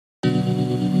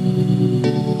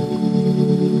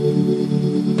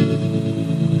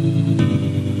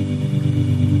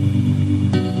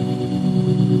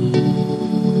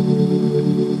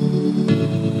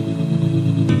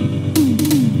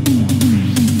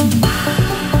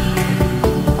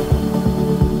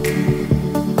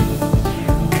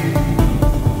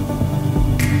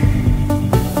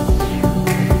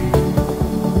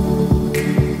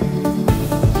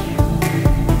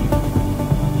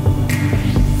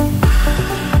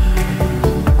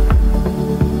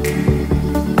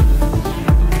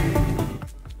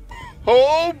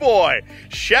boy.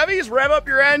 Chevys, rev up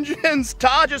your engines.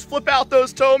 Todd, just flip out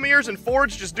those tow mirrors, and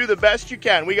Fords, just do the best you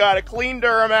can. We got a clean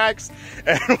Duramax,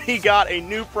 and we got a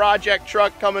new project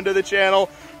truck coming to the channel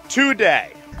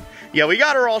today. Yeah, we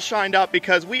got her all shined up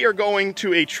because we are going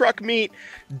to a truck meet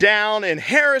down in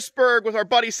Harrisburg with our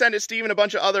buddy Send It Steve and a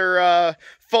bunch of other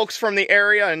folks from the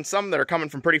area, and some that are coming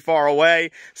from pretty far away.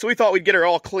 So we thought we'd get her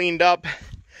all cleaned up.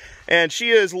 And she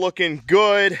is looking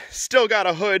good. Still got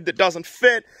a hood that doesn't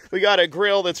fit. We got a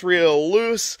grill that's real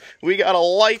loose. We got a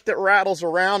light that rattles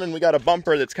around, and we got a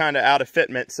bumper that's kind of out of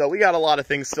fitment. So we got a lot of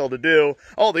things still to do.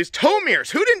 Oh, these tow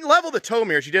mirrors. Who didn't level the tow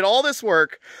mirrors? You did all this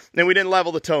work, and we didn't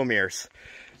level the tow mirrors.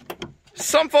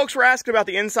 Some folks were asking about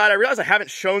the inside. I realize I haven't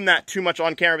shown that too much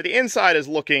on camera, but the inside is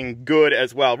looking good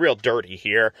as well. Real dirty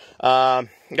here.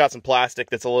 Got some plastic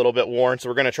that's a little bit worn, so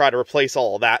we're going to try to replace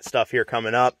all of that stuff here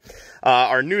coming up.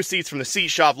 Our new seats from the seat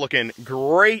shop looking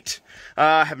great.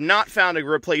 Have not found a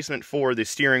replacement for the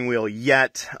steering wheel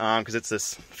yet, because it's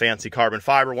this fancy carbon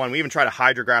fiber one. We even tried a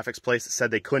hydrographics place that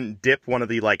said they couldn't dip one of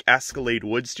the like Escalade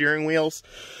wood steering wheels.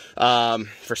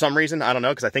 For some reason, I don't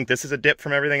know, because I think this is a dip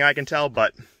from everything I can tell,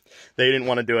 but they didn't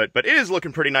want to do it. But it is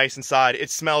looking pretty nice inside. It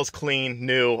smells clean,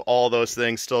 new, all those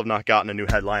things. Still have not gotten a new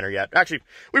headliner yet. Actually,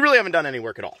 we really haven't done any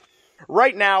work at all.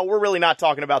 Right now, we're really not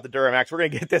talking about the Duramax. We're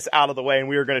going to get this out of the way, and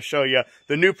we are going to show you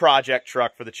the new project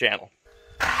truck for the channel.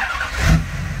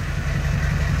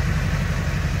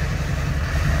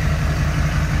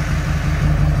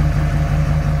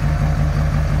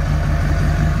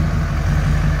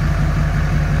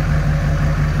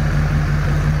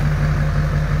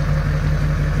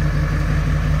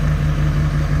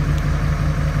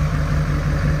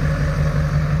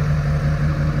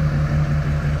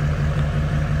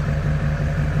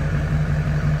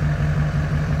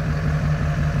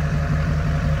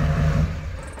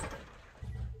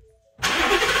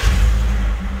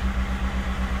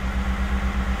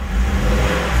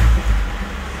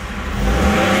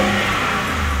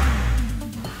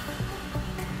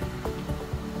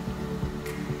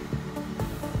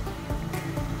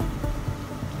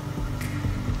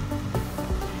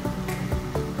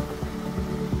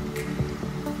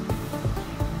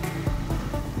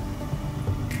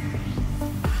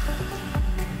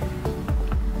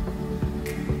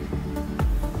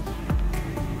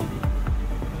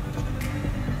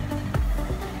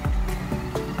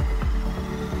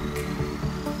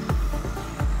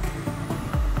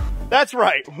 That's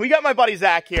right. We got my buddy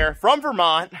Zach here from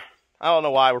Vermont. I don't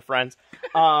know why we're friends.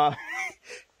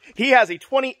 He has a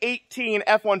 2018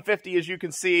 F-150, as you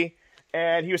can see,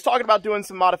 and he was talking about doing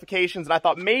some modifications, and I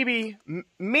thought maybe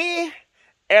me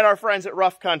and our friends at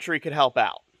Rough Country could help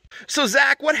out. So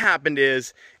Zach, what happened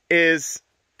is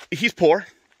he's poor,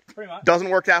 pretty much. Doesn't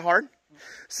work that hard.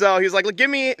 So he's like, look,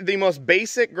 give me the most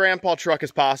basic grandpa truck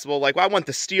as possible. Like, I want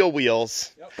the steel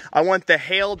wheels. Yep. I want the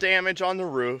hail damage on the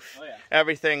roof. Oh, yeah.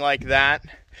 Everything like that.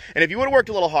 And if you would have worked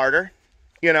a little harder,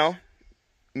 you know,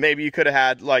 maybe you could have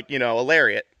had, like, you know, a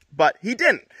Lariat. But he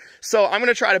didn't. So I'm going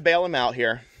to try to bail him out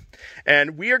here.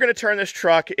 And we are going to turn this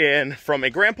truck in from a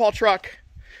grandpa truck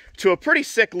to a pretty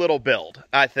sick little build,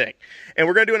 I think. And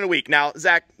we're going to do it in a week. Now,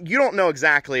 Zach, you don't know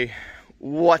exactly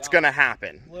what's gonna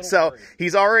happen. So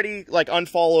he's already like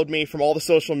unfollowed me from all the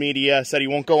social media, said he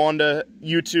won't go on to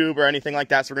YouTube or anything like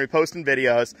that, so we're gonna be posting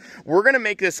videos. We're gonna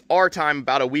make this our time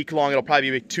about a week long. It'll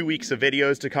probably be 2 weeks of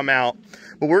videos to come out,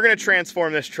 but we're gonna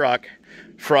transform this truck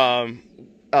from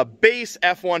a base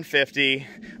F-150.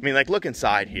 I mean, like, look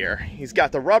inside here. He's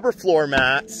got the rubber floor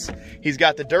mats, he's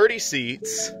got the dirty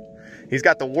seats, he's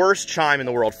got the worst chime in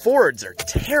the world. Fords are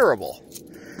terrible.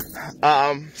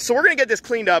 So we're gonna get this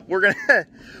cleaned up. We're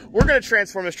gonna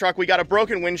transform this truck. We got a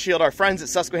broken windshield. Our friends at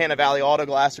Susquehanna Valley Auto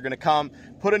Glass are gonna come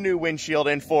put a new windshield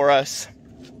in for us,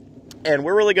 and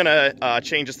we're really gonna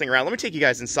change this thing around. Let me take you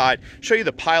guys inside, show you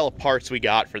the pile of parts we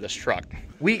got for this truck.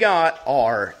 We got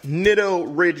our Nitto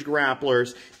Ridge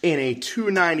Grapplers in a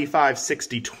 295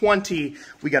 60/20.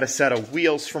 We got a set of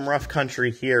wheels from Rough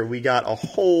Country here. We got a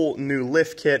whole new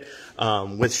lift kit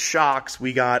with shocks.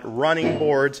 We got running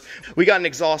boards. We got an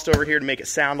exhaust over here to make it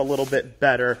sound a little bit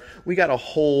better. We got a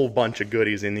whole bunch of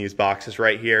goodies in these boxes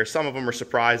right here. Some of them are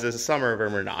surprises, some of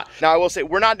them are not. Now, I will say,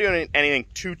 we're not doing anything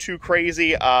too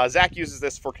crazy. Zach uses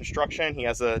this for construction. He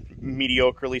has a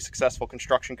mediocrely successful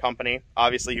construction company.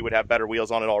 Obviously, he would have better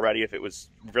wheels on it already if it was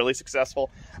really successful.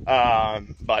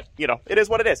 But, you know, it is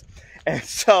what it is. And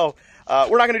so,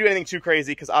 we're not going to do anything too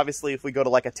crazy, because obviously if we go to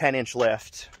like a 10-inch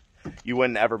lift, you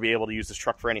wouldn't ever be able to use this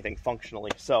truck for anything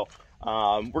functionally. So,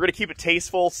 we're going to keep it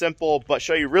tasteful, simple, but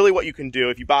show you really what you can do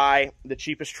if you buy the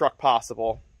cheapest truck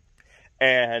possible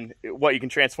and what you can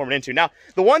transform it into. Now,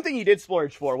 the one thing he did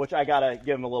splurge for, which I gotta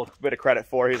give him a little bit of credit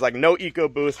for, he's like, no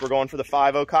EcoBoost, we're going for the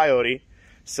 5.0 Coyote.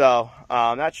 So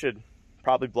that should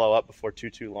probably blow up before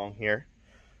too long here.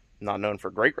 Not known for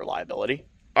great reliability.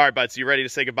 All right, bud, so you ready to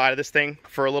say goodbye to this thing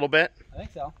for a little bit? I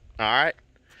think so. All right.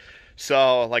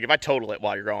 So, like, if I total it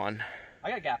while you're gone.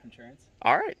 I got gap insurance.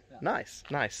 All right. Yeah. Nice.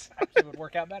 Actually, would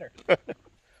work out better.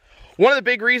 One of the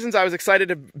big reasons I was excited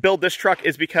to build this truck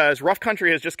is because Rough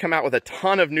Country has just come out with a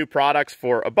ton of new products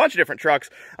for a bunch of different trucks,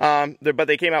 but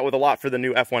they came out with a lot for the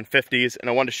new F-150s, and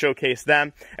I wanted to showcase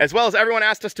them, as well as everyone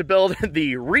asked us to build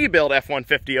the rebuild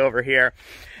F-150 over here,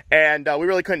 and we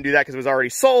really couldn't do that because it was already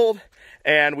sold,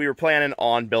 and we were planning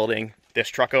on building this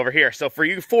truck over here. So for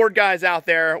you Ford guys out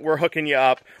there, we're hooking you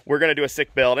up. We're going to do a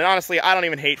sick build, and honestly, I don't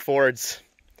even hate Fords.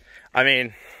 I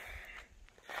mean,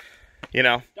 you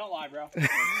know. Don't lie, bro.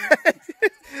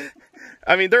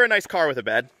 I mean, they're a nice car with a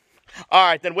bed. All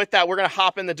right, then with that, we're going to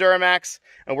hop in the Duramax,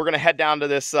 and we're going to head down to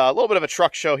this little bit of a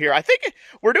truck show here. I think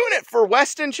we're doing it for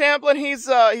Weston Champlin. He's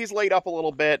laid up a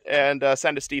little bit, and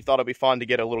Send to Steve thought it'd be fun to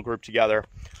get a little group together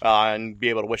and be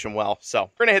able to wish him well. So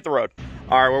we're going to hit the road.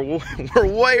 All right, we're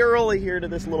way early here to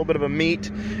this little bit of a meet.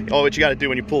 Oh, what you got to do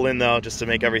when you pull in, though, just to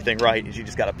make everything right, is you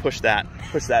just got to push that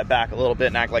back a little bit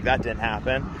and act like that didn't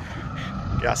happen.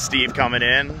 Got Steve coming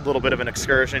in, a little bit of an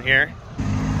excursion here.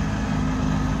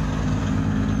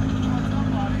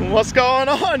 What's going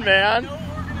on, man? No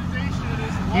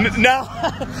organization in this. No,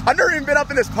 I've never even been up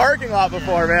in this parking lot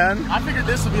before, man. I figured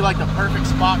this would be like the perfect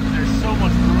spot because there's so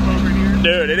much room over here.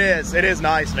 Dude, it is. It is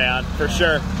nice, man, for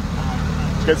sure.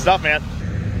 Good stuff, man.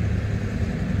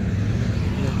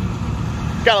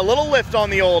 Got a little lift on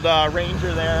the old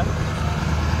Ranger there.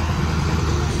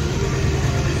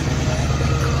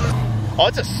 Oh,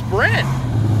 it's a Sprint.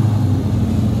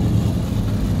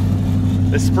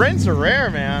 The Sprints are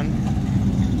rare, man.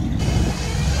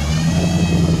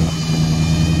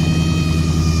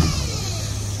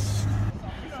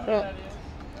 Oh.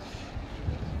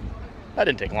 That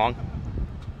didn't take long.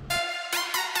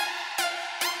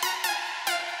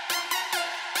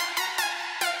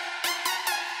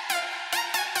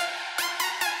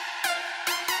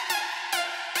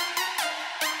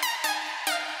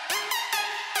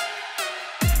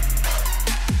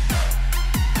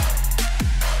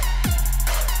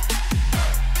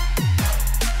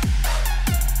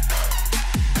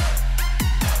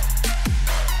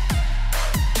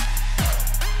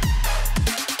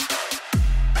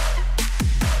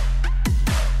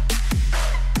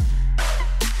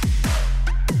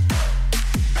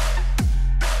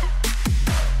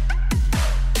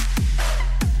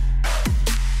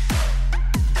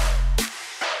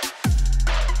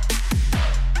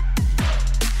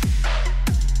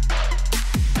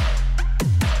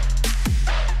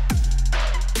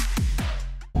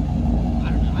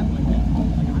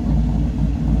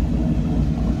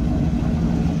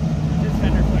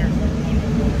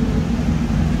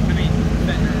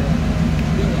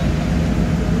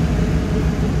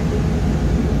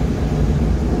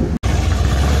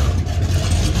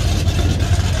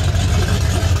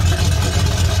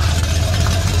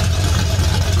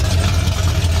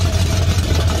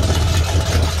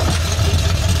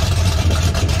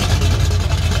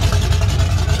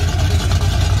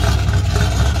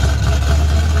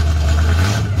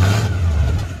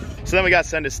 So then we got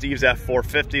Send to Steve's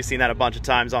F450, seen that a bunch of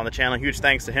times on the channel. Huge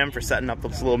thanks to him for setting up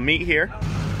this little meet here.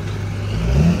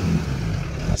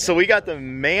 So we got the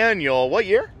manual, what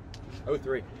year?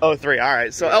 03. 03, all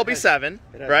right. So yeah, LB7,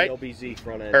 it has right? An LBZ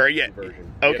front end yeah,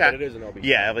 version. Okay. Yeah, but it is an LB7.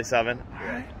 Yeah, LB7.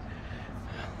 Yeah.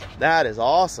 That is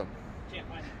awesome.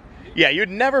 Yeah, you'd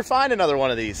never find another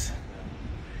one of these.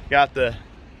 Got the,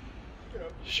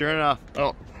 sure enough.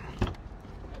 Oh.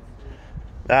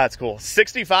 That's cool.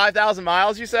 65,000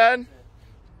 miles, you said?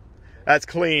 That's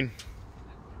clean.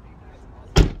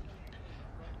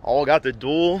 Oh, got the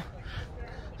dual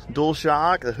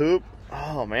shock, the hoop.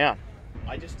 Oh, man.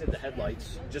 I just did the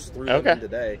headlights. Just threw them in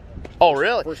today. Oh,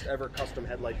 really? First ever custom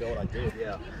headlight build I did,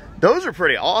 yeah. Those are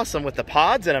pretty awesome with the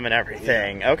pods in them and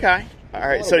everything. Yeah. Okay. All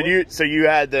right. So you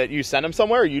send them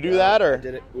somewhere, or you do that, or? I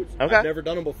did it. Okay. I've never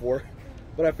done them before,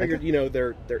 but I figured, you know,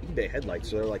 they're eBay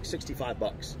headlights, so they're like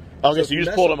 $65. Okay, so you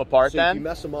just pulled them apart then? If you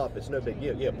mess them up, it's no big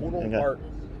deal. Yeah, pulled them apart,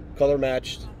 color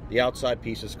matched the outside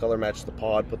pieces, color matched the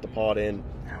pod, put the pod in,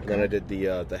 and then I did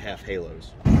the half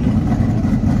halos.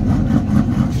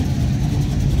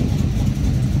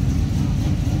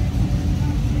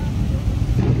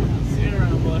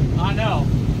 I know.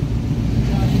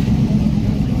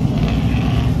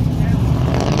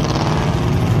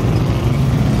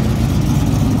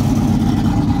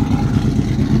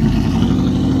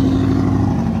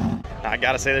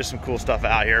 gotta say there's some cool stuff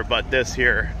out here, but this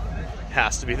here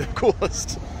has to be the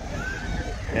coolest.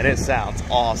 And it sounds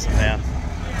awesome, man.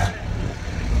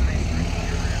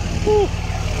 Whew.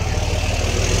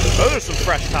 Those are some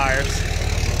fresh tires.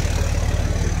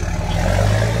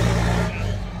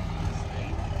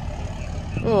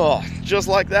 Oh, just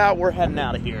like that, we're heading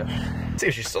out of here. See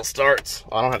if she still starts.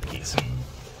 Oh, I don't have the keys.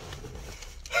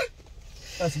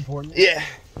 That's important. Yeah.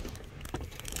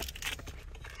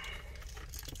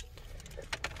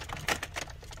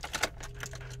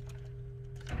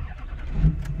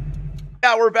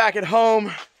 Yeah, we're back at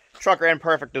home. Truck ran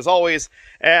perfect as always,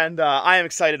 and I am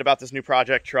excited about this new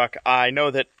project truck. I know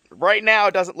that right now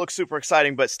it doesn't look super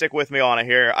exciting, but stick with me on it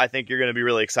here. I think you're going to be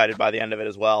really excited by the end of it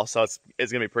as well, so it's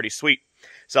going to be pretty sweet.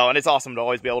 So, and it's awesome to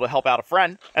always be able to help out a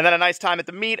friend. And then a nice time at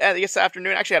the meet this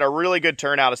afternoon. Actually had a really good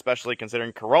turnout, especially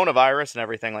considering coronavirus and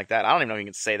everything like that. I don't even know if you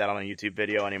can say that on a YouTube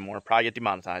video anymore. Probably get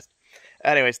demonetized.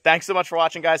 Anyways, thanks so much for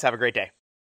watching, guys. Have a great day.